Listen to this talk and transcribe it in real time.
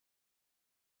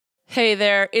Hey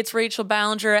there, it's Rachel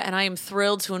Ballinger, and I am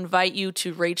thrilled to invite you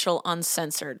to Rachel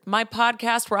Uncensored, my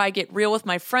podcast where I get real with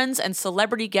my friends and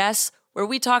celebrity guests, where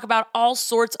we talk about all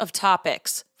sorts of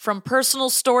topics. From personal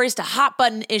stories to hot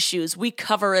button issues, we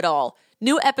cover it all.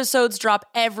 New episodes drop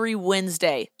every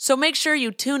Wednesday, so make sure you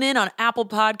tune in on Apple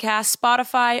Podcasts,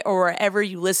 Spotify, or wherever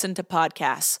you listen to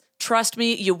podcasts. Trust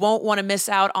me, you won't want to miss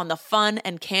out on the fun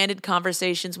and candid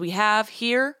conversations we have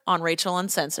here on Rachel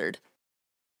Uncensored.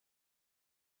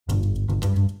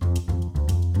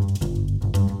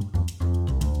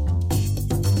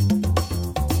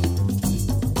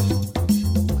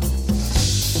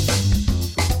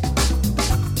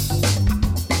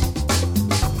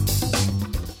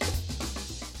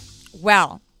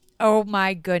 Well, oh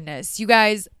my goodness. You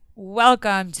guys,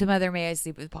 welcome to Mother May I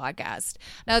Sleep With podcast.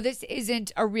 Now, this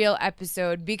isn't a real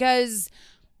episode because,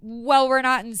 well, we're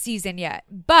not in season yet.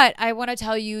 But I want to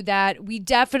tell you that we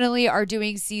definitely are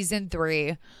doing season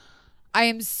 3. I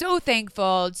am so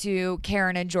thankful to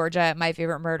Karen and Georgia at My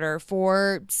Favorite Murder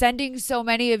for sending so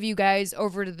many of you guys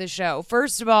over to the show.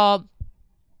 First of all,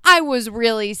 I was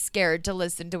really scared to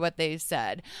listen to what they've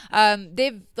said.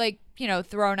 They've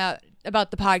thrown out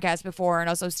about the podcast before, and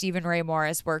also Stephen Ray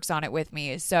Morris works on it with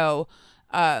me. So,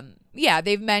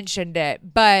 they've mentioned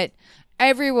it, but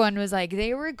everyone was like,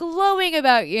 they were glowing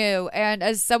about you. And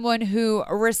as someone who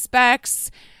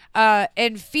respects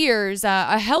and fears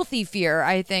a healthy fear,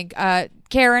 I think,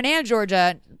 Karen and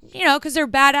Georgia, because they're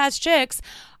badass chicks,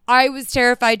 I was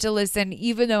terrified to listen,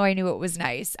 even though I knew it was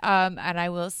nice. And I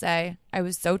will say I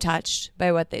was so touched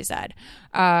by what they said.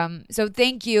 So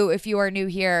thank you if you are new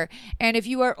here. And if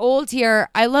you are old here,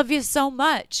 I love you so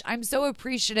much. I'm so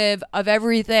appreciative of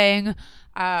everything.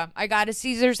 I got a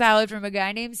Caesar salad from a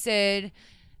guy named Sid,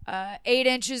 8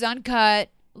 inches uncut.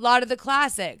 A lot of the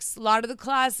classics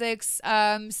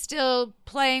still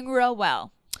playing real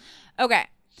well. Okay,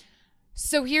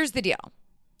 so here's the deal.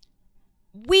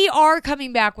 We are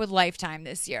coming back with Lifetime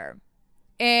this year,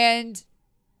 and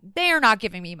they are not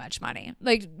giving me much money.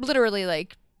 Like, literally,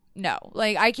 no.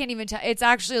 Like, I can't even tell. It's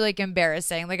actually,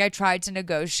 embarrassing. Like, I tried to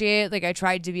negotiate. Like, I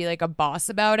tried to be, a boss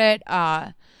about it.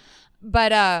 No,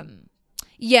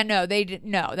 they didn't.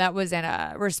 No, that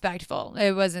wasn't respectful.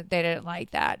 It wasn't. They didn't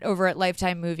like that. Over at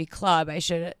Lifetime Movie Club, I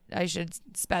should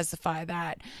specify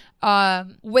that.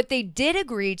 What they did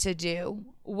agree to do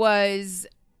was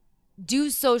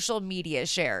do social media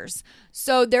shares.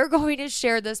 So they're going to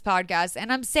share this podcast,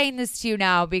 and I'm saying this to you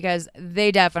now because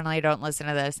they definitely don't listen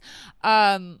to this.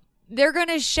 They're going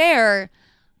to share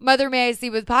Mother May I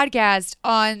Sleep With podcast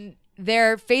on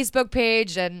their Facebook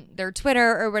page and their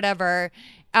Twitter or whatever.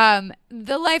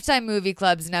 The Lifetime Movie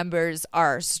Club's numbers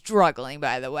are struggling,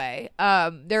 by the way.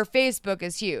 Their Facebook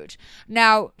is huge.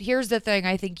 Now, here's the thing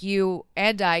I think you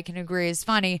and I can agree is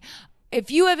funny. If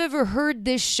you have ever heard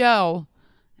this show,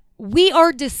 we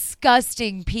are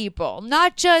disgusting people,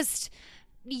 not just,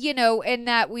 in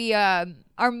that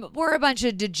we're a bunch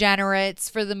of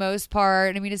degenerates for the most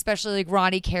part. I mean, especially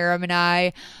Ronnie Karam and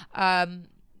I,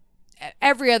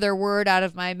 every other word out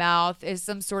of my mouth is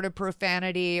some sort of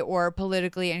profanity or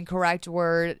politically incorrect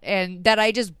word, and that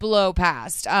I just blow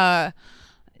past. There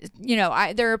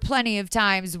are plenty of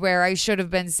times where I should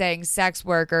have been saying sex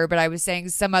worker, but I was saying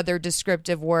some other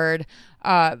descriptive word,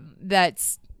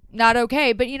 that's not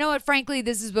okay. But you know what? Frankly,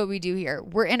 this is what we do here.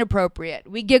 We're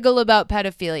inappropriate. We giggle about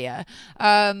pedophilia,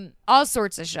 all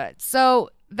sorts of shit. So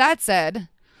that said,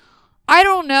 I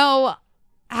don't know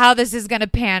how this is going to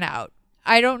pan out.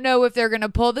 I don't know if they're going to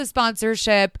pull the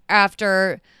sponsorship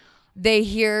after they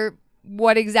hear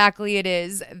what exactly it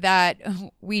is that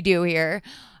we do here.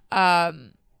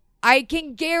 I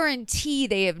can guarantee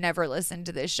they have never listened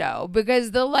to this show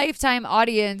because the Lifetime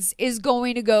audience is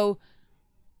going to go.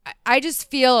 I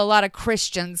just feel a lot of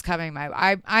Christians coming my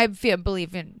way. I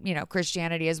believe in,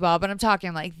 Christianity as well, but I'm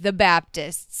talking like the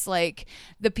Baptists, like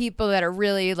the people that are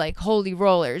really like holy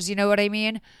rollers. You know what I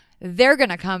mean? They're going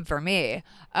to come for me.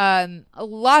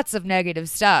 Lots of negative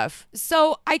stuff.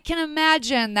 So I can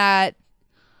imagine that.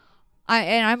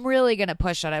 I'm really going to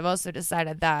push it. I've also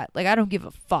decided that, I don't give a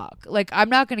fuck. I'm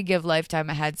not going to give Lifetime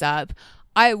a heads up.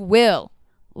 I will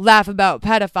laugh about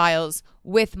pedophiles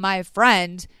with my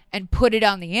friend and put it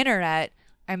on the internet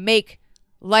and make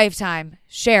Lifetime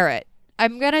share it.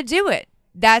 I'm going to do it.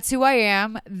 That's who I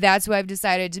am. That's who I've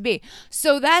decided to be.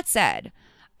 So that said,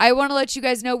 I want to let you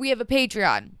guys know we have a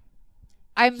Patreon.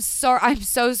 I'm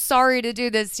so sorry to do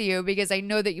this to you because I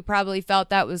know that you probably felt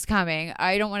that was coming.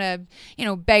 I don't want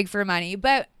to, beg for money,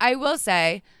 but I will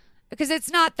say, because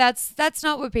that's not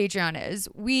what Patreon is.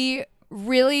 We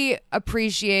really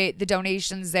appreciate the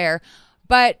donations there,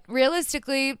 but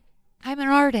realistically, I'm an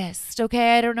artist,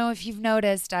 okay? I don't know if you've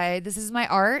noticed. This is my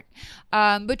art,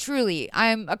 but truly,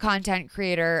 I'm a content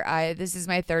creator. This is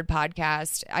my third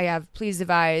podcast. I have Please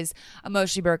Advise,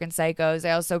 Emotionally Broken Psychos. I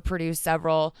also produce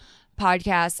several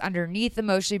podcasts underneath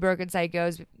Emotionally Broken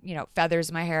Psychos. You know, Feathers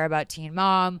in My Hair about Teen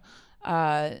Mom,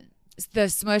 the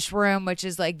Smush Room, which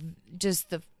is like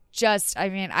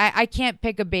I can't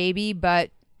pick a baby,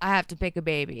 but I have to pick a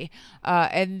baby,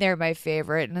 and they're my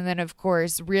favorite. And then, of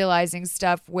course, Realizing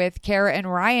Stuff with Kara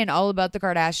and Ryan, all about the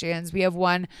Kardashians. We have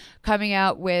one coming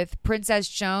out with Princess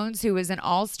Jones, who is an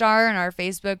all-star in our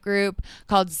Facebook group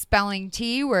called Spelling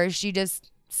Tea, where she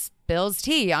just spills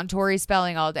tea on Tori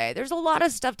Spelling all day. There's a lot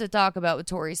of stuff to talk about with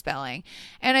Tori Spelling,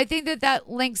 and I think that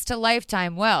links to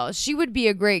Lifetime well. She would be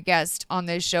a great guest on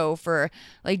this show for,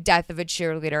 like, Death of a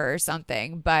Cheerleader or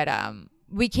something, but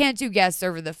we can't do guests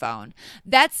over the phone.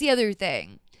 That's the other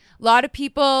thing. A lot of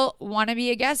people want to be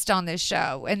a guest on this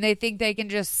show, and they think they can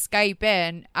just Skype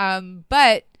in.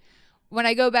 But when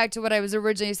I go back to what I was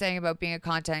originally saying about being a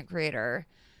content creator,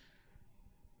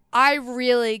 I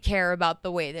really care about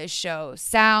the way this show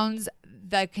sounds,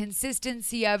 the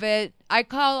consistency of it. I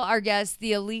call our guests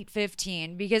the Elite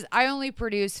 15 because I only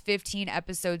produce 15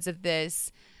 episodes of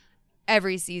this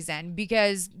every season,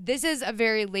 because this is a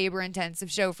very labor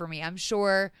intensive show for me. I'm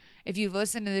sure if you've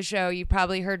listened to the show, you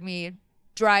probably heard me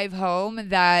drive home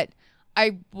that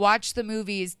I watch the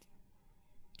movies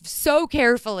so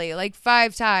carefully, like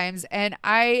 5 times, and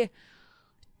I,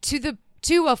 to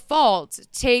a fault,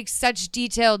 take such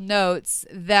detailed notes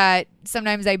that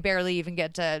sometimes I barely even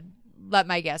get to let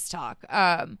my guests talk.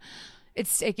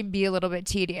 It can be a little bit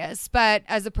tedious, but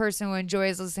as a person who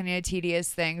enjoys listening to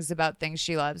tedious things about things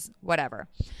she loves, whatever.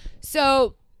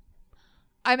 So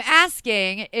I'm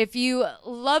asking, if you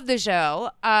love the show,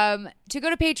 to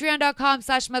go to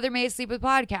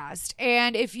patreon.com/mothermaysleepwithpodcast.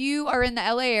 And if you are in the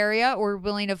LA area or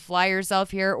willing to fly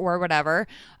yourself here or whatever,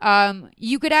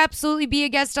 you could absolutely be a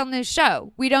guest on this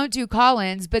show. We don't do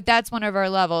call-ins, but that's one of our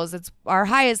levels. It's our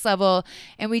highest level.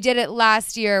 And we did it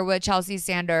last year with Chelsea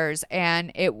Sanders,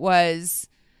 and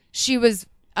she was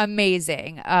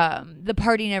amazing. The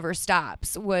Party Never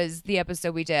Stops was the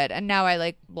episode we did, and now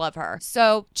I love her.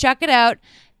 So check it out,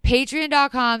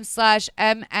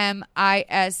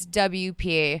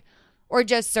 patreon.com/MMISWP, or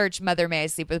just search Mother May I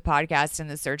Sleep With podcast in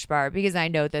the search bar, because I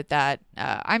know that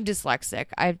I'm dyslexic.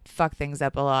 I fuck things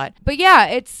up a lot. But yeah,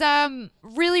 it's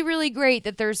really, really great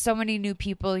that there's so many new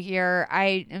people here.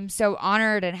 I am so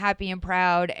honored and happy and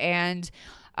proud, and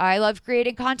I love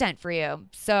creating content for you.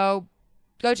 So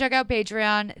go check out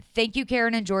Patreon. Thank you,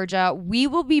 Karen and Georgia. We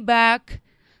will be back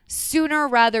sooner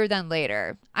rather than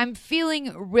later. I'm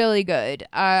feeling really good.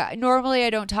 Normally, I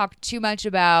don't talk too much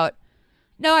about...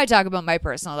 No, I talk about my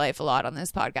personal life a lot on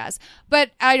this podcast,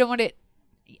 but I don't want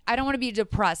to be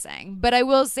depressing. But I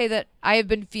will say that I have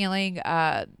been feeling...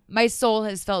 my soul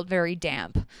has felt very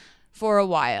damp for a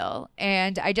while,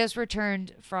 and I just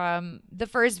returned from the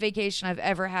first vacation I've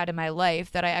ever had in my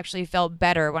life that I actually felt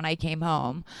better when I came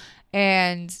home.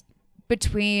 And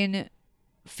between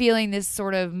feeling this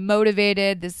sort of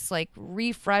motivated, this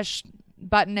refresh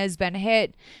button has been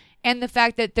hit, and the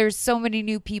fact that there's so many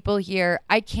new people here,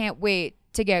 I can't wait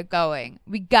to get going.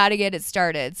 We got to get it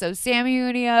started. So Sammy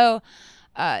Unio,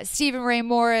 Stephen Ray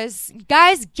Morris,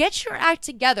 guys, get your act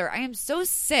together. I am so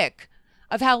sick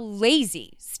of how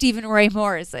lazy Stephen Ray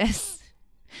Morris is.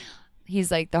 He's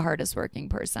the hardest working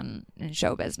person in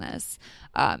show business.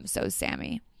 So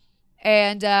Sammy.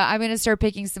 And I'm going to start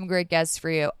picking some great guests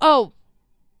for you. Oh,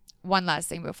 one last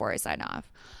thing before I sign off.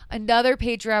 Another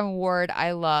Patreon award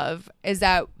I love is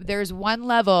that there's one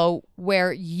level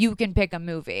where you can pick a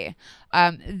movie.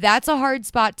 That's a hard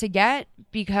spot to get,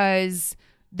 because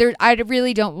I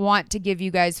really don't want to give you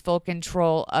guys full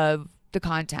control of the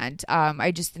content.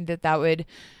 I just think that would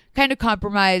kind of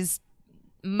compromise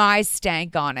my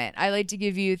stank on it. I like to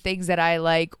give you things that I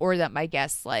like or that my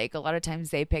guests like. A lot of times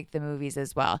they pick the movies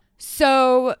as well.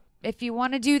 So if you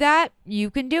want to do that, you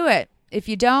can do it. If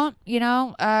you don't,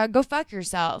 go fuck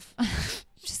yourself.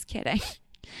 Just kidding.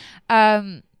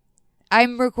 I'm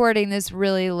recording this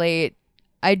really late.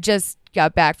 I just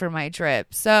got back from my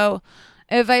trip. So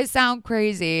if I sound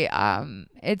crazy,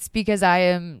 it's because I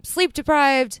am sleep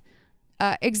deprived,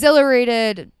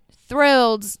 exhilarated,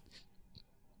 thrilled,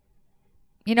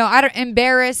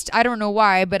 embarrassed. I don't know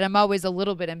why, but I'm always a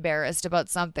little bit embarrassed about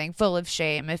something, full of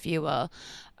shame, if you will.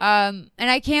 And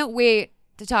I can't wait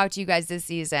to talk to you guys this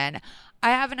season.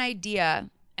 I have an idea,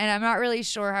 and I'm not really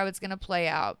sure how it's going to play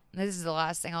out. This is the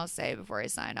last thing I'll say before I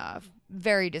sign off.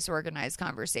 Very disorganized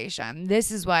conversation.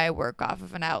 This is why I work off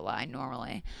of an outline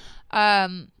normally.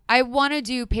 I want to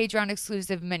do Patreon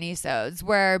exclusive mini-sodes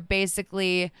where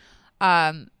basically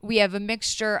We have a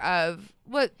mixture of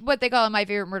what they call in My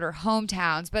Favorite Murder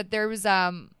hometowns, but there was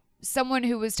someone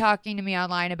who was talking to me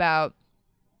online about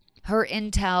her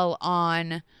intel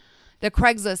on the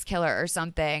Craigslist killer or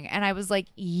something, and I was like,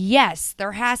 yes,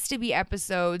 there has to be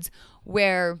episodes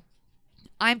where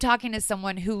I'm talking to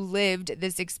someone who lived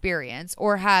this experience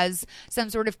or has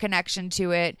some sort of connection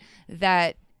to it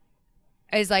that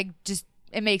is like just,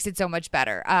 it makes it so much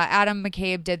better. Adam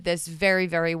McCabe did this very,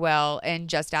 very well in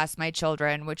Just Ask My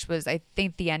Children, which was, I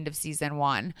think, the end of season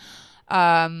 1.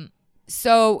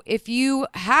 So if you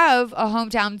have a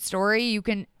hometown story, you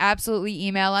can absolutely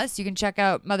email us. You can check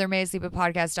out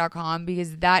mothermaysleep@podcast.com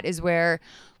because that is where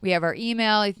we have our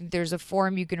email. I think there's a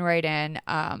form you can write in.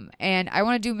 And I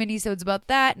want to do mini-sodes about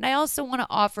that. And I also want to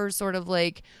offer sort of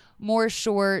like more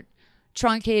short,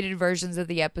 truncated versions of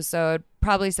the episode,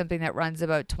 probably something that runs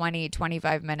about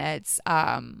 20-25 minutes,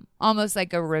 almost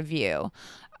like a review,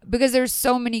 because there's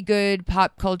so many good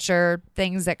pop culture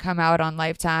things that come out on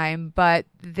Lifetime, but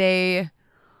they,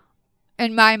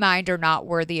 in my mind, are not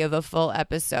worthy of a full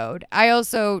episode. I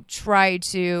also try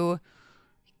to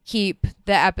keep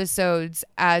the episodes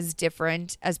as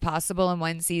different as possible in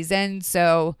one season.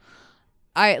 So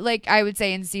I would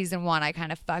say in season 1, I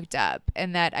kind of fucked up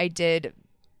in that I did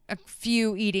a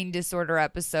few eating disorder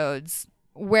episodes,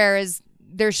 whereas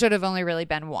there should have only really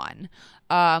been one,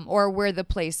 or where the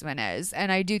placement is.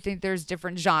 And I do think there's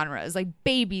different genres like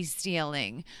baby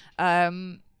stealing,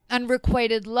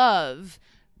 unrequited love,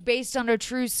 based on a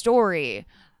true story,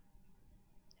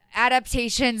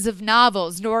 adaptations of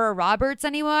novels. Nora Roberts,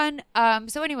 anyone?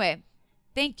 So anyway,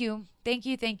 thank you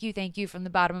from the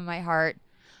bottom of my heart.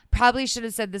 Probably should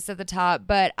have said this at the top,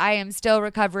 but I am still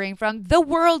recovering from the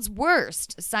world's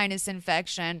worst sinus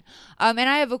infection. And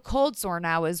I have a cold sore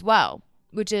now as well,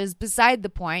 which is beside the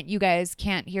point. You guys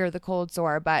can't hear the cold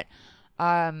sore, but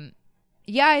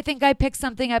yeah, I think I picked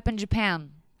something up in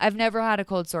Japan. I've never had a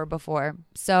cold sore before,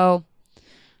 so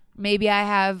maybe I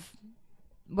have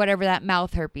whatever that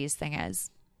mouth herpes thing is.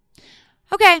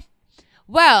 Okay,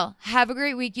 well, have a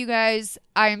great week, you guys.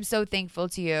 I am so thankful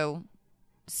to you.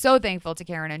 So thankful to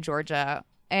Karen and Georgia.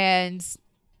 And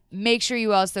make sure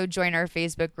you also join our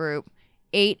Facebook group,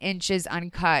 8 Inches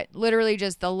Uncut. Literally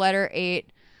just the letter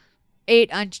 8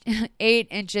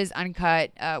 Inches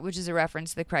Uncut, which is a reference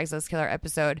to the Craigslist Killer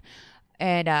episode.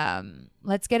 And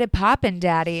let's get it poppin',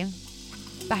 Daddy.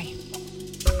 Bye.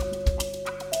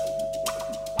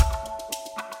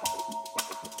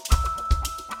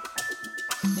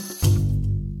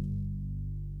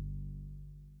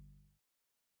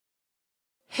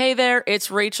 Hey there,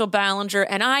 it's Rachel Ballinger,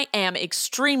 and I am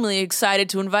extremely excited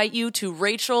to invite you to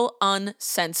Rachel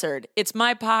Uncensored. It's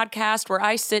my podcast where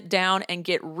I sit down and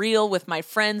get real with my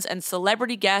friends and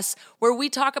celebrity guests, where we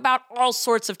talk about all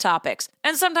sorts of topics.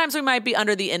 And sometimes we might be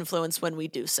under the influence when we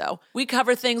do so. We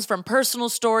cover things from personal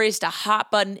stories to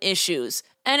hot button issues.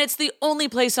 And it's the only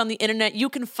place on the internet you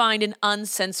can find an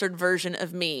uncensored version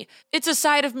of me. It's a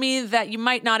side of me that you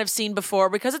might not have seen before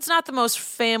because it's not the most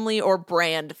family or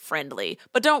brand friendly.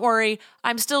 But don't worry,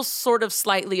 I'm still sort of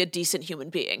slightly a decent human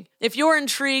being. If you're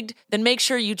intrigued, then make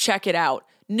sure you check it out.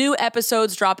 New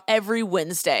episodes drop every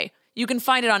Wednesday. You can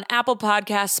find it on Apple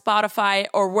Podcasts, Spotify,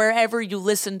 or wherever you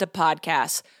listen to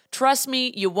podcasts. Trust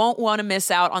me, you won't want to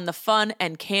miss out on the fun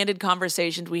and candid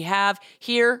conversations we have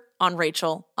here on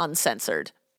Rachel Uncensored.